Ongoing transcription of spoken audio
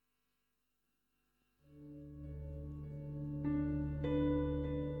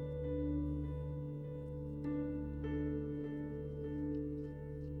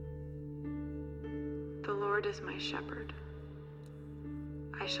Lord is my shepherd.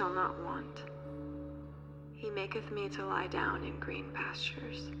 I shall not want. He maketh me to lie down in green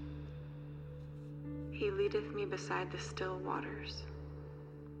pastures. He leadeth me beside the still waters.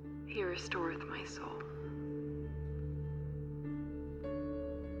 He restoreth my soul.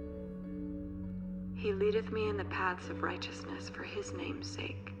 He leadeth me in the paths of righteousness for his name's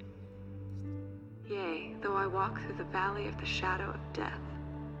sake. Yea, though I walk through the valley of the shadow of death,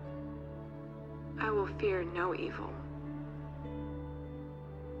 I will fear no evil,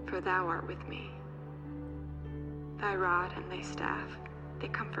 for thou art with me. Thy rod and thy staff, they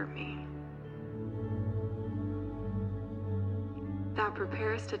comfort me. Thou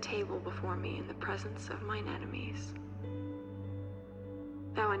preparest a table before me in the presence of mine enemies.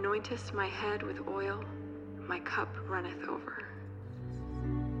 Thou anointest my head with oil, my cup runneth over.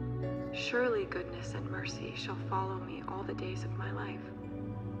 Surely goodness and mercy shall follow me all the days of my life,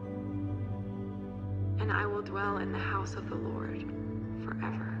 and I will dwell in the house of the Lord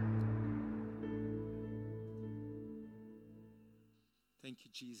forever. Thank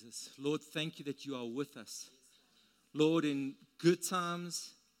you, Jesus. Lord, thank you that you are with us. Lord, in good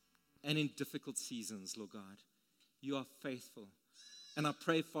times and in difficult seasons, Lord God, you are faithful. And I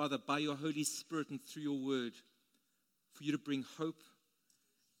pray, Father, by your Holy Spirit and through your word, for you to bring hope,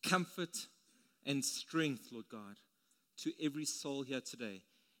 comfort, and strength, Lord God, to every soul here today,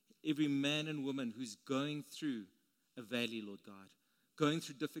 every man and woman who's going through a valley, Lord God, going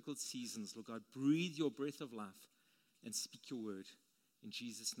through difficult seasons, Lord God. Breathe your breath of life and speak your word in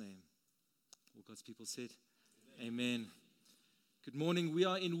Jesus' name. All God's people said, Amen. Good morning. We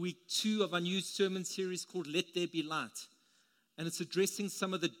are in week 2 of our new sermon series called Let There Be Light. And it's addressing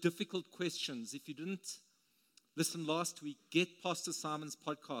some of the difficult questions. If you didn't listen last week, get Pastor Simon's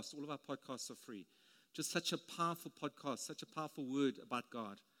podcast. All of our podcasts are free. Just such a powerful podcast, such a powerful word about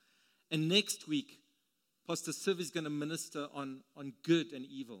God. And next week, Pastor Siv is going to minister on good and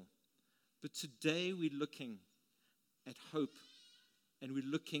evil. But today we're looking at hope and we're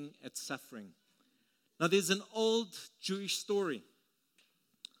looking at suffering. Now there's an old Jewish story,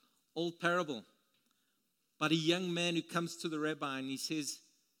 old parable, about a young man who comes to the rabbi and he says,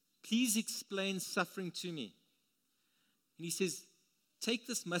 please explain suffering to me. And he says, take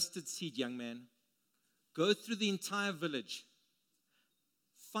this mustard seed, young man, go through the entire village,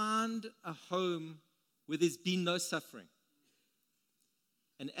 find a home where there's been no suffering,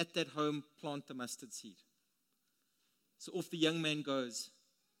 and at that home, plant the mustard seed. So off the young man goes,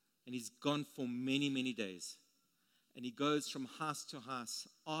 and he's gone for many, many days. And he goes from house to house,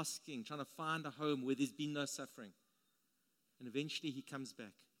 asking, trying to find a home where there's been no suffering. And eventually he comes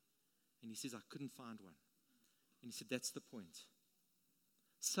back, and he says, I couldn't find one. And he said, that's the point.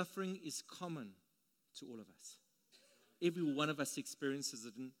 Suffering is common to all of us. Every one of us experiences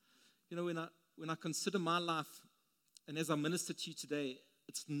it. And, you know, when I consider my life, and as I minister to you today,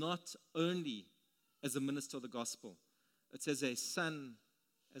 it's not only as a minister of the gospel. It's as a son,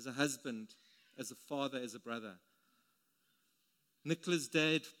 as a husband, as a father, as a brother. Nicola's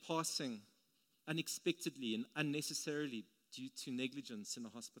dad passing unexpectedly and unnecessarily due to negligence in a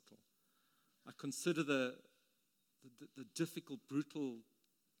hospital. I consider the difficult, brutal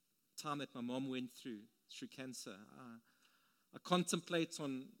time that my mom went through cancer. I contemplate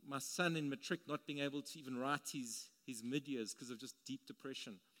on my son in matric not being able to even write his mid-years because of just deep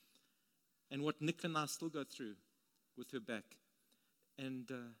depression. And what Nicola and I still go through with her back. And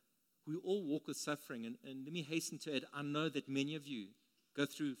we all walk with suffering. And let me hasten to add, I know that many of you go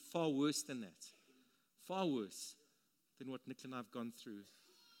through far worse than that. Far worse than what Nicola and I have gone through.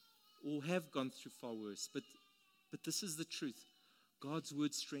 Or have gone through far worse. But this is the truth. God's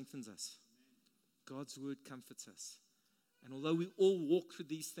word strengthens us. God's word comforts us. And although we all walk through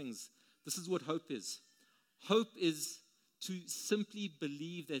these things, this is what hope is. Hope is to simply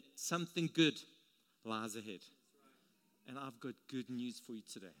believe that something good lies ahead. And I've got good news for you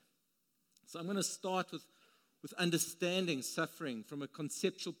today. So I'm going to start with understanding suffering from a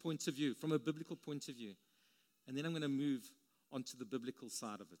conceptual point of view, from a biblical point of view. And then I'm going to move onto the biblical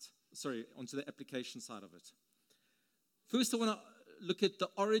side of it. Onto the application side of it. First, I want to look at the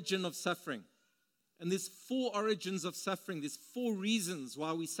origin of suffering. And there's 4 origins of suffering. There's 4 reasons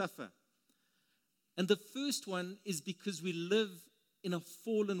why we suffer. And the first one is because we live in a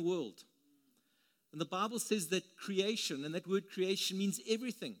fallen world. And the Bible says that creation, and that word creation means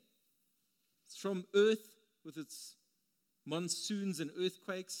everything. It's from earth with its monsoons and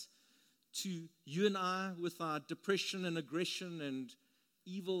earthquakes to you and I with our depression and aggression and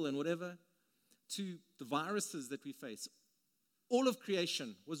evil and whatever, to the viruses that we face. All of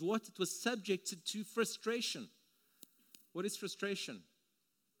creation was what? It was subjected to frustration. What is frustration?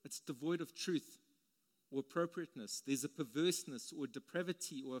 It's devoid of truth. or appropriateness. There's a perverseness or a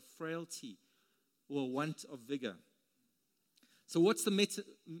depravity or a frailty or a want of vigor. So what's the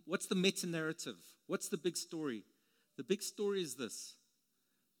meta-narrative? What's the big story? The big story is this,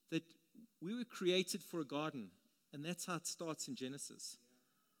 that we were created for a garden, and that's how it starts in Genesis.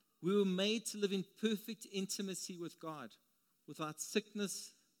 We were made to live in perfect intimacy with God, without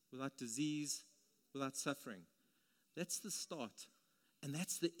sickness, without disease, without suffering. That's the start, and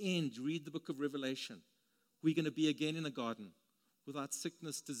that's the end. Read the book of Revelation. We're going to be again in a garden, without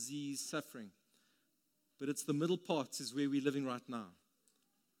sickness, disease, suffering. But it's the middle part is where we're living right now.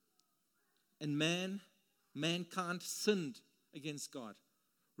 And mankind sinned against God,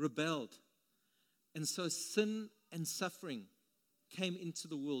 rebelled. And so sin and suffering came into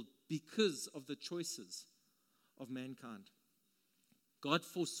the world because of the choices of mankind. God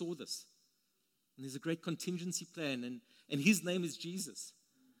foresaw this. And there's a great contingency plan, and his name is Jesus.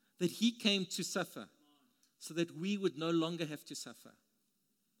 That he came to suffer so that we would no longer have to suffer.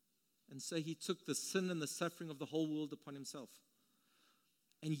 And so he took the sin and the suffering of the whole world upon himself.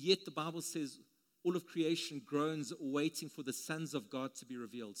 And yet the Bible says all of creation groans waiting for the sons of God to be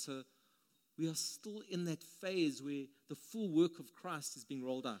revealed. So we are still in that phase where the full work of Christ is being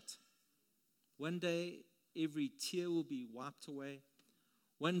rolled out. One day, every tear will be wiped away.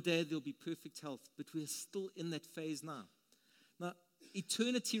 One day, there'll be perfect health. But we're still in that phase now. Now,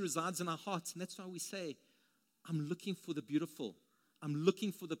 eternity resides in our hearts. And that's why we say, I'm looking for the beautiful. I'm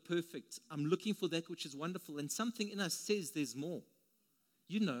looking for the perfect. I'm looking for that which is wonderful. And something in us says there's more.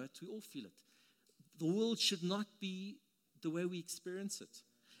 You know it. We all feel it. The world should not be the way we experience it.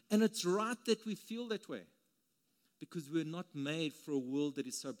 And it's right that we feel that way. Because we're not made for a world that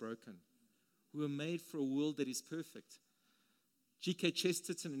is so broken. We were made for a world that is perfect. G.K.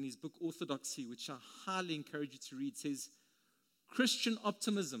 Chesterton, in his book Orthodoxy, which I highly encourage you to read, says, Christian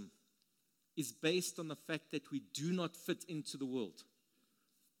optimism is based on the fact that we do not fit into the world.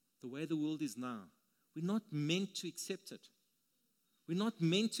 The way the world is now. We're not meant to accept it. We're not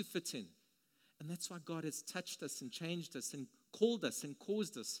meant to fit in. And that's why God has touched us and changed us and called us and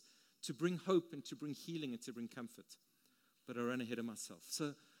caused us to bring hope and to bring healing and to bring comfort. But I ran ahead of myself.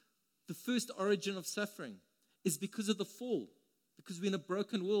 So the first origin of suffering is because of the fall. Because we're in a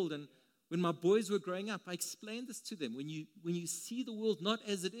broken world. And when my boys were growing up, I explained this to them. When you see the world not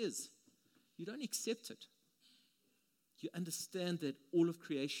as it is, you don't accept it. You understand that all of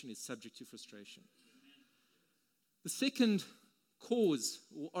creation is subject to frustration. The second cause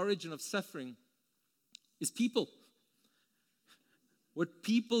or origin of suffering is people. What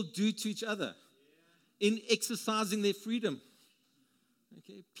people do to each other in exercising their freedom.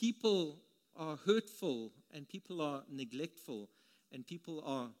 Okay? People are hurtful and people are neglectful and people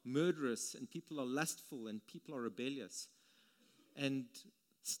are murderous and people are lustful and people are rebellious. And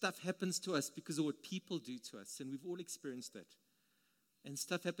stuff happens to us because of what people do to us, and we've all experienced that. And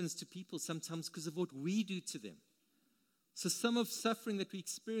stuff happens to people sometimes because of what we do to them. So some of suffering that we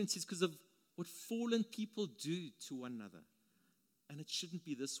experience is because of what fallen people do to one another. And it shouldn't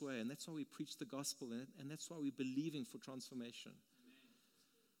be this way, and that's why we preach the gospel, and that's why we're believing for transformation.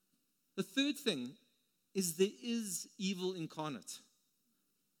 The third thing is there is evil incarnate.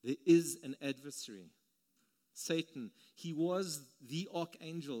 There is an adversary. Satan, he was the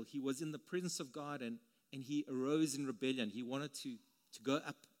archangel. He was in the presence of God, and he arose in rebellion. He wanted to go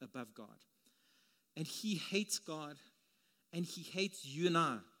up above God. And he hates God, and he hates you and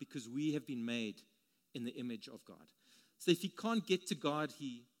I because we have been made in the image of God. So if he can't get to God,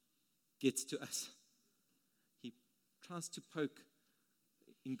 he gets to us. He tries to poke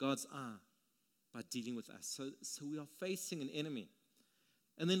in God's eye by dealing with us. So we are facing an enemy.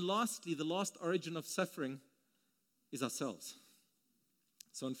 And then lastly, the last origin of suffering is ourselves.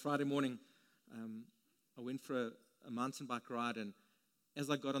 So on Friday morning, I went for a mountain bike ride, and as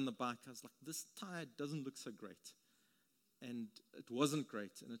I got on the bike, I was like, this tire doesn't look so great. And it wasn't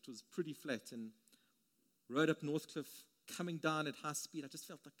great, and it was pretty flat. And rode up Northcliffe, coming down at high speed, I just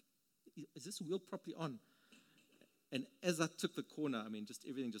felt like, is this wheel properly on? And as I took the corner, just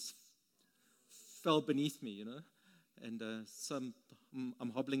everything just fell beneath me, And so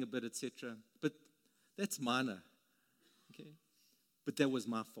I'm hobbling a bit, etc. But that's minor, okay? But that was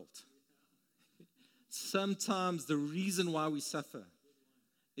my fault. Sometimes the reason why we suffer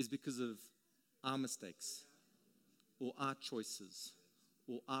is because of our mistakes, or our choices,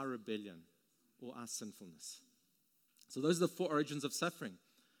 or our rebellion, or our sinfulness. So those are the 4 origins of suffering.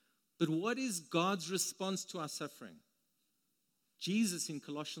 But what is God's response to our suffering? Jesus in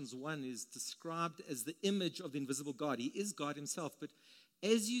Colossians 1 is described as the image of the invisible God. He is God himself. But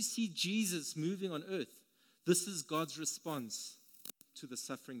as you see Jesus moving on earth, this is God's response to the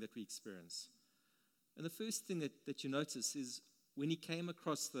suffering that we experience. And the first thing that you notice is when he came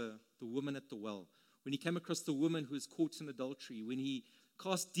across the woman at the well, when he came across the woman who was caught in adultery, when he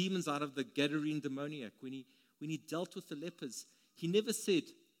cast demons out of the Gadarene demoniac, when he dealt with the lepers, he never said,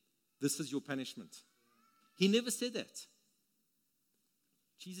 "This is your punishment." He never said that.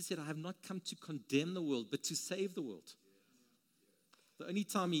 Jesus said, "I have not come to condemn the world, but to save the world." The only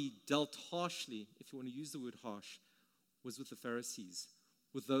time he dealt harshly, if you want to use the word harsh, was with the Pharisees,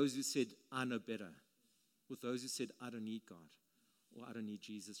 with those who said, "I know better," with those who said, "I don't need God," or "I don't need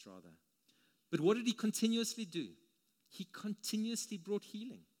Jesus," rather. But what did he continuously do? He continuously brought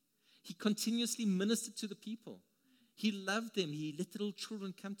healing. He continuously ministered to the people. He loved them. He let little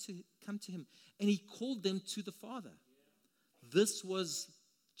children come to him, and he called them to the Father. This was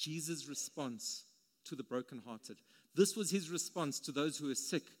Jesus' response to the brokenhearted. This was his response to those who are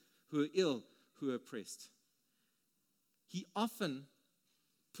sick, who are ill, who are oppressed. He often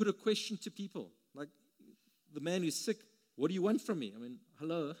put a question to people, like the man who's sick, "What do you want from me?" I mean,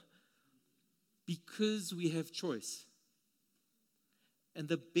 hello. Because we have choice. And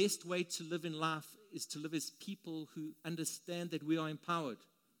the best way to live in life is to live as people who understand that we are empowered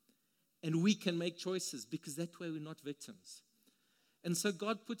and we can make choices, because that way we're not victims. And so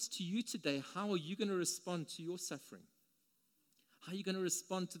God puts to you today, how are you going to respond to your suffering? How are you going to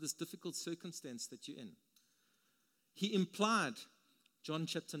respond to this difficult circumstance that you're in? He implied, John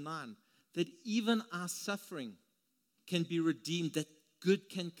chapter 9, that even our suffering can be redeemed, that good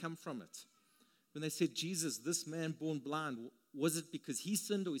can come from it. When they said, "Jesus, this man born blind, was it because he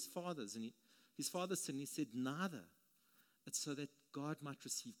sinned or his father's?" And his father sinned. He said, "Neither. It's so that God might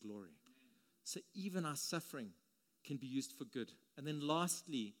receive glory." So even our suffering can be used for good. And then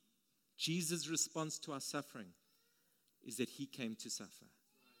lastly, Jesus' response to our suffering is that he came to suffer.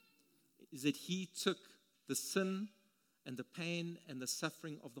 Is that he took the sin and the pain and the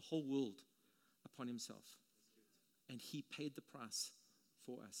suffering of the whole world upon himself. And he paid the price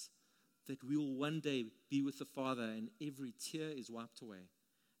for us, that we will one day be with the Father and every tear is wiped away.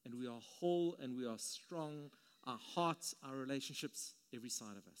 And we are whole and we are strong, our hearts, our relationships, every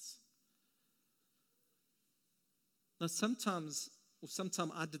side of us. Now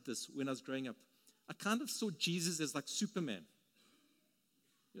sometime I did this when I was growing up. I kind of saw Jesus as like Superman.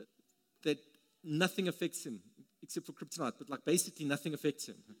 That nothing affects him except for kryptonite, but like basically nothing affects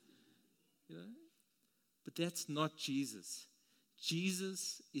him. But that's not Jesus.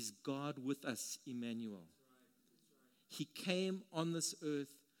 Jesus is God with us, Emmanuel. He came on this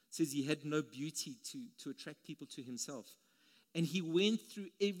earth, says he had no beauty to attract people to himself. And he went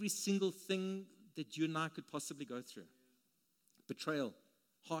through every single thing that you and I could possibly go through. Betrayal,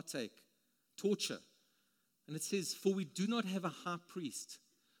 heartache, torture. And it says, "For we do not have a high priest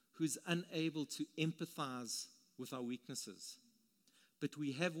who is unable to empathize with our weaknesses, but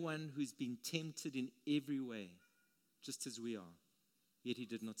we have one who's been tempted in every way, just as we are, yet he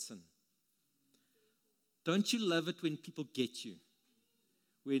did not sin." Don't you love it when people get you?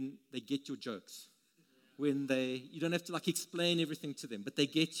 When they get your jokes? When you don't have to like explain everything to them, but they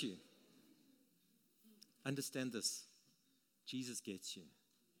get you. Understand this. Jesus gets you.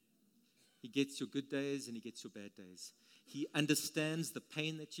 He gets your good days and he gets your bad days. He understands the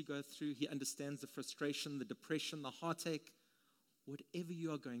pain that you go through. He understands the frustration, the depression, the heartache, whatever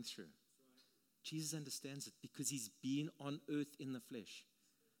you are going through. Jesus understands it because he's been on earth in the flesh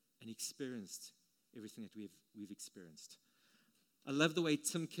and experienced everything that we've experienced. I love the way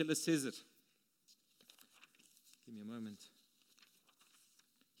Tim Keller says it. Give me a moment.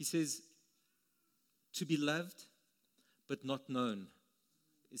 He says, "To be loved but not known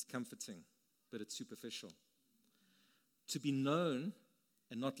is comforting, but it's superficial. To be known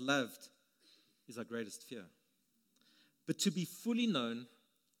and not loved is our greatest fear. But to be fully known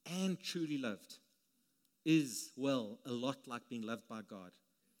and truly loved is, well, a lot like being loved by God.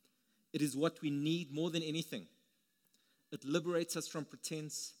 It is what we need more than anything. It liberates us from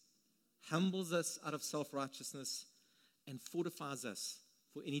pretense, humbles us out of self-righteousness, and fortifies us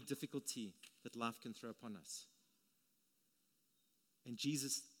for any difficulty that life can throw upon us. And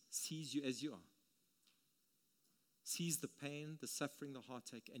Jesus sees you as you are. Sees the pain, the suffering, the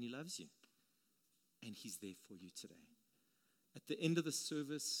heartache, and he loves you. And he's there for you today. At the end of the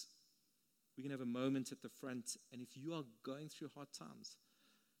service, we're going to have a moment at the front. And if you are going through hard times,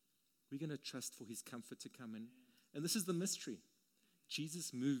 we're going to trust for his comfort to come in. And this is the mystery.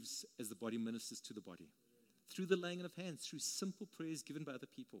 Jesus moves as the body ministers to the body. Through the laying of hands, through simple prayers given by other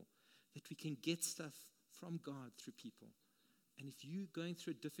people, that we can get stuff from God through people. And if you're going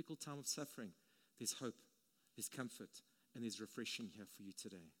through a difficult time of suffering, there's hope, there's comfort, and there's refreshing here for you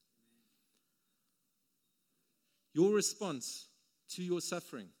today. Your response to your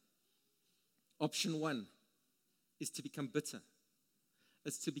suffering, Option one is to become bitter.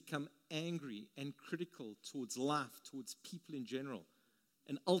 It's to become angry and critical towards life, towards people in general.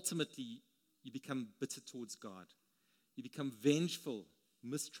 And ultimately, you become bitter towards God. You become vengeful,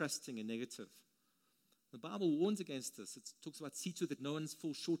 mistrusting, and negative. The Bible warns against this. It talks about see to it that no one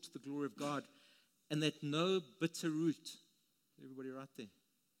falls short of the glory of God, and that no bitter root. Everybody right there?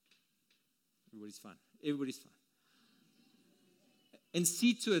 Everybody's fine. Everybody's fine. And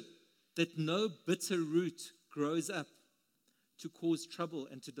see to it that no bitter root grows up to cause trouble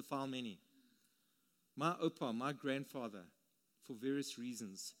and to defile many. My opa, my grandfather, for various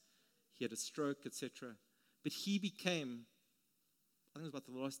reasons, he had a stroke, etc. But he became, I think it was about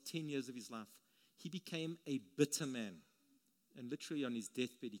the last 10 years of his life, he became a bitter man. And literally on his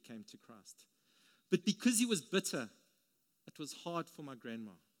deathbed, he came to Christ. But because he was bitter, it was hard for my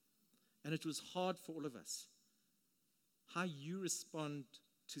grandma. And it was hard for all of us. How you respond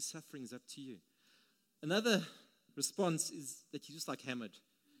to suffering is up to you. Another response is that you're just like hammered.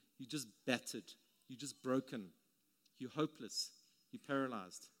 You're just battered. You're just broken. You're hopeless. You're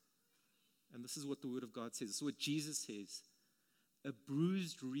paralyzed. And this is what the Word of God says. This is what Jesus says. A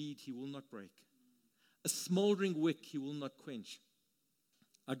bruised reed he will not break. A smoldering wick he will not quench.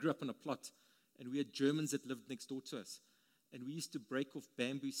 I grew up on a plot, and we had Germans that lived next door to us. And we used to break off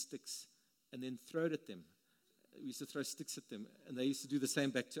bamboo sticks and then throw it at them. We used to throw sticks at them, and they used to do the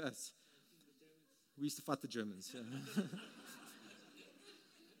same back to us. We used to fight the Germans. Yeah.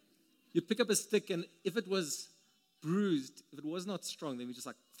 You pick up a stick, and if it was bruised, if it was not strong, then we just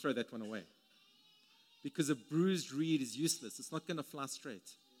throw that one away. Because a bruised reed is useless. It's not going to fly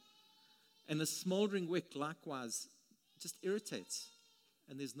straight. And a smoldering wick, likewise, just irritates.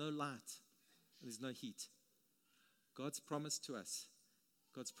 And there's no light. And there's no heat. God's promise to us,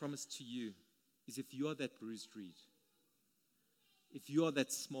 God's promise to you, is if you are that bruised reed, if you are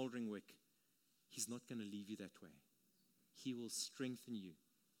that smoldering wick, He's not going to leave you that way. He will strengthen you.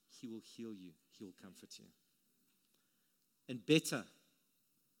 He will heal you. He will comfort you. And better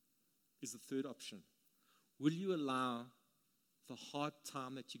is the third option. Will you allow the hard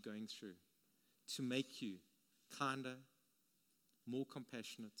time that you're going through to make you kinder, more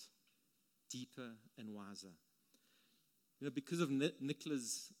compassionate, deeper, and wiser? You know, because of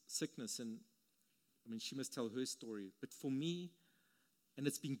Nicola's sickness, and she must tell her story, but for me, and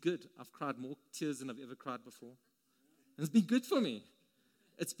it's been good. I've cried more tears than I've ever cried before. And it's been good for me.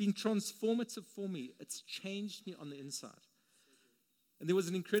 It's been transformative for me. It's changed me on the inside. And there was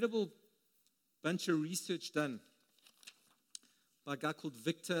an incredible bunch of research done by a guy called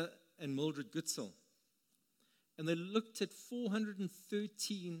Victor and Mildred Gutzel. And they looked at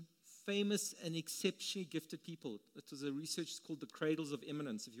 413 famous and exceptionally gifted people. It was a research called the Cradles of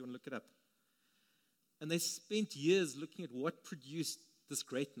Eminence, if you want to look it up. And they spent years looking at what produced this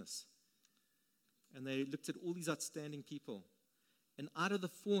greatness. And they looked at all these outstanding people. And out of the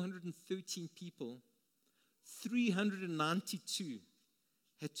 413 people, 392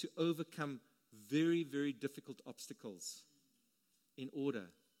 had to overcome very, very difficult obstacles in order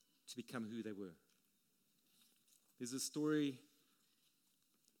to become who they were. There's a story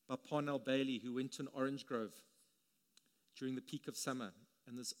by Parnell Bailey, who went to an orange grove during the peak of summer.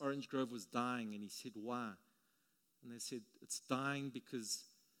 And this orange grove was dying, and he said, why? And they said, it's dying because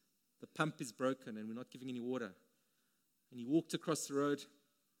the pump is broken and we're not giving any water. And he walked across the road,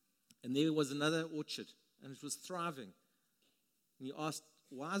 and there was another orchard, and it was thriving. And he asked,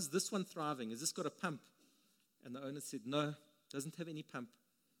 why is this one thriving? Has this got a pump? And the owner said, no, it doesn't have any pump.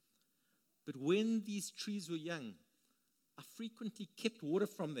 But when these trees were young, I frequently kept water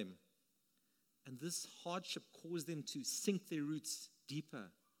from them. And this hardship caused them to sink their roots deeper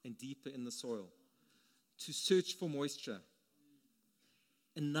and deeper in the soil, to search for moisture.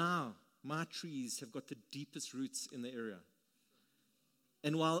 And now my trees have got the deepest roots in the area.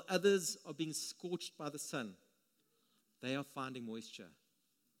 And while others are being scorched by the sun, they are finding moisture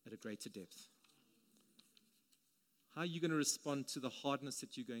at a greater depth. How are you going to respond to the hardness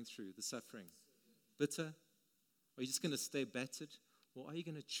that you're going through, the suffering? Bitter? Are you just going to stay battered? Or are you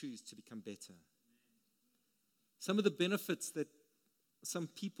going to choose to become better? Some of the benefits that some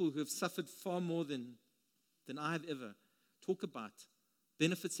people who have suffered far more than I have ever talk about,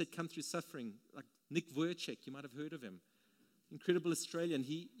 benefits that come through suffering, like Nick Vujicic, you might have heard of him, incredible Australian.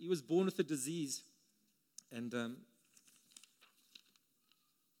 He was born with a disease, and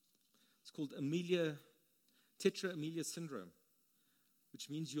it's called tetra amelia syndrome, which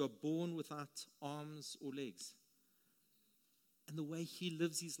means you are born without arms or legs. And the way he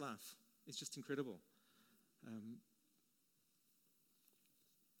lives his life is just incredible.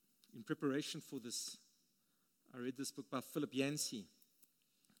 In preparation for this, I read this book by Philip Yancey,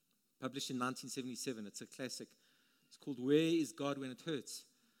 published in 1977. It's a classic. It's called Where is God When It Hurts?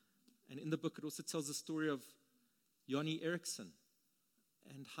 And in the book, it also tells the story of Joni Eareckson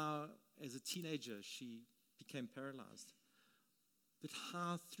and how, as a teenager, she became paralyzed. But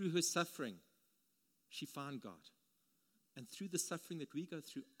how, through her suffering, she found God. And through the suffering that we go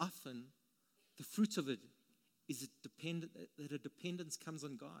through, often the fruit of it is that a dependence comes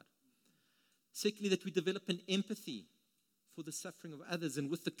on God. Secondly, that we develop an empathy for the suffering of others, and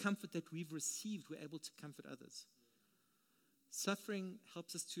with the comfort that we've received, we're able to comfort others. Suffering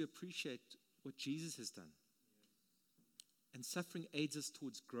helps us to appreciate what Jesus has done. And suffering aids us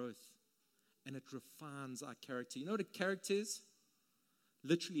towards growth, and it refines our character. You know what a character is?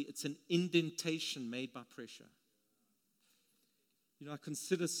 Literally, it's an indentation made by pressure. You know, I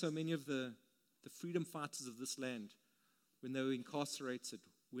consider so many of the freedom fighters of this land, when they were incarcerated,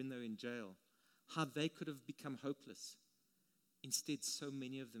 when they were in jail, how they could have become hopeless. Instead, so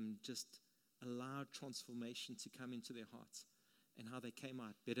many of them just allowed transformation to come into their hearts, and how they came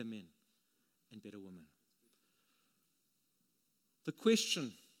out better men and better women. The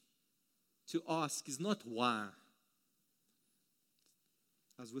question to ask is not why.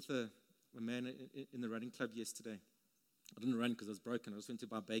 I was with a man in the running club yesterday. I didn't run because I was broken. I just went to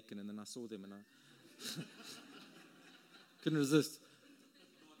buy bacon, and then I saw them, and I couldn't resist.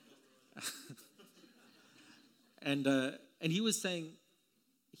 And he was saying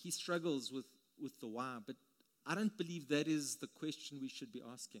he struggles with the why, but I don't believe that is the question we should be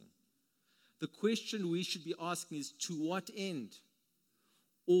asking. The question we should be asking is, to what end?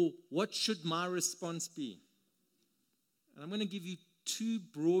 Or what should my response be? And I'm going to give you two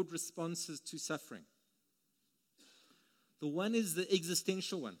broad responses to suffering. The one is the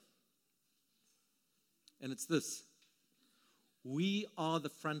existential one. And it's this: we are the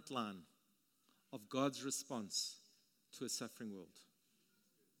front line of God's response to a suffering world.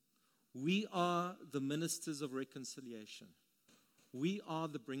 We are the ministers of reconciliation. We are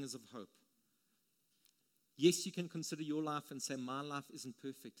the bringers of hope. Yes, you can consider your life and say, my life isn't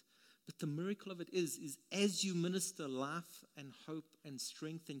perfect. But the miracle of it is as you minister life and hope and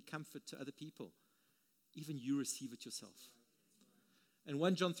strength and comfort to other people, even you receive it yourself. And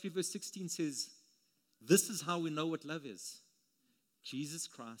 1 John 3 verse 16 says, this is how we know what love is. Jesus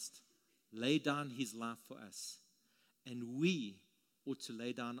Christ laid down his life for us, and we ought to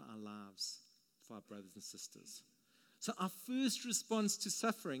lay down our lives for our brothers and sisters. So our first response to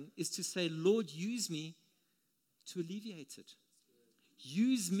suffering is to say, Lord, use me to alleviate it.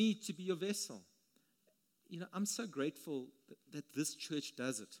 Use me to be your vessel. You know, I'm so grateful that this church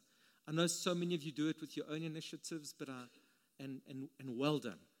does it. I know so many of you do it with your own initiatives, but and well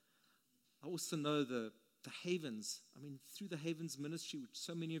done. I also know the Havens. I mean, through the Havens ministry, which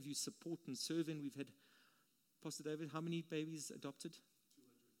so many of you support and serve in, we've had, Pastor David, how many babies adopted?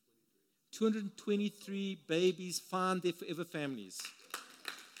 223 babies found their forever families.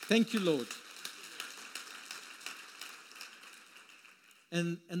 Thank you, Lord.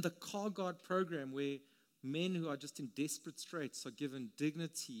 And the Car Guard program, where men who are just in desperate straits are given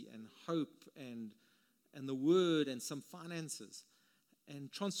dignity and hope and the word and some finances. And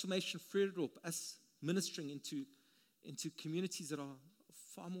Transformation Vredendorp, us ministering into communities that are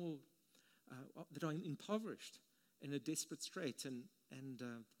far more, that are impoverished and in a desperate strait. And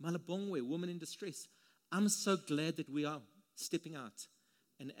Malabongwe, women in distress. I'm so glad that we are stepping out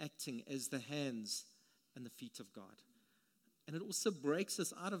and acting as the hands and the feet of God. And it also breaks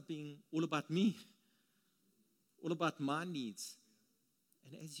us out of being all about me, all about my needs.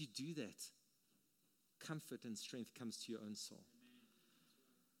 And as you do that, comfort and strength comes to your own soul.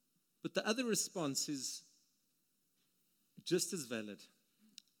 But the other response is just as valid.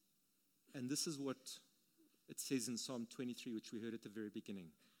 And this is what it says in Psalm 23, which we heard at the very beginning.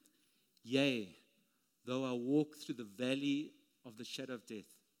 Yea, though I walk through the valley of the shadow of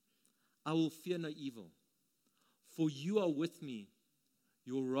death, I will fear no evil. For you are with me,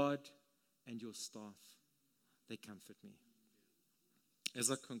 your rod and your staff, they comfort me. As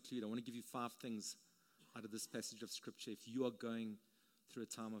I conclude, I want to give you 5 things out of this passage of Scripture if you are going through a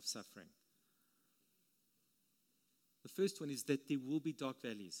time of suffering. The first one is that there will be dark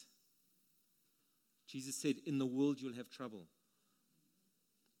valleys. Jesus said, in the world you'll have trouble.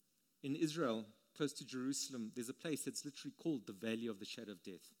 In Israel, close to Jerusalem, there's a place that's literally called the Valley of the Shadow of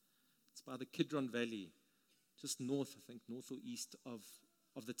Death. It's by the Kidron Valley, just north, I think, north or east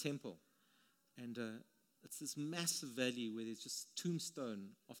of the temple. And it's this massive valley where there's just tombstone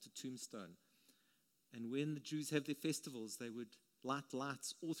after tombstone. And when the Jews have their festivals, they would light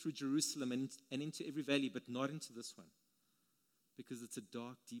lights all through Jerusalem and into every valley, but not into this one, because it's a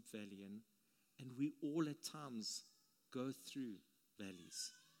dark, deep valley. And we all at times go through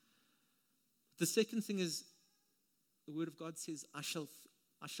valleys. The second thing is, the Word of God says, I shall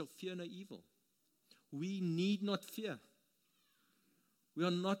fear no evil. We need not fear. We are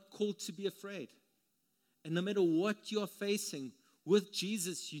not called to be afraid. And no matter what you are facing, with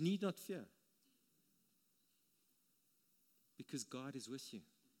Jesus, you need not fear. Because God is with you.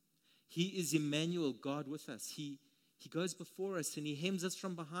 He is Emmanuel, God with us. He goes before us and He hems us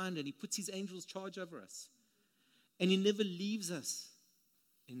from behind and He puts His angels charge over us. And He never leaves us.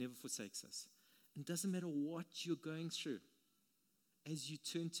 He never forsakes us. And it doesn't matter what you're going through. As you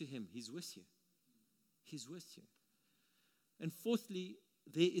turn to Him, He's with you. He's with you. And fourthly,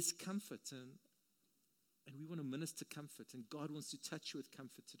 there is comfort. And we want to minister comfort. And God wants to touch you with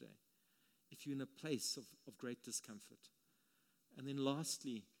comfort today. If you're in a place of great discomfort. And then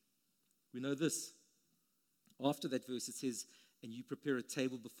lastly, we know this. After that verse, it says, and you prepare a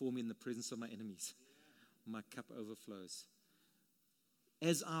table before me in the presence of my enemies. My cup overflows.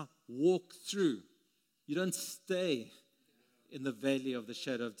 As I walk through, you don't stay in the valley of the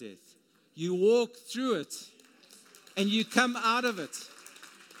shadow of death. You walk through it and you come out of it.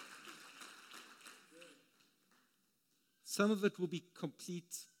 Some of it will be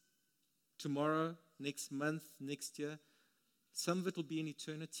complete tomorrow, next month, next year. Some of it will be in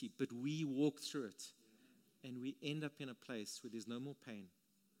eternity, but we walk through it and we end up in a place where there's no more pain,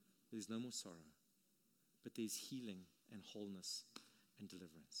 there's no more sorrow, but there's healing and wholeness and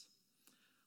deliverance.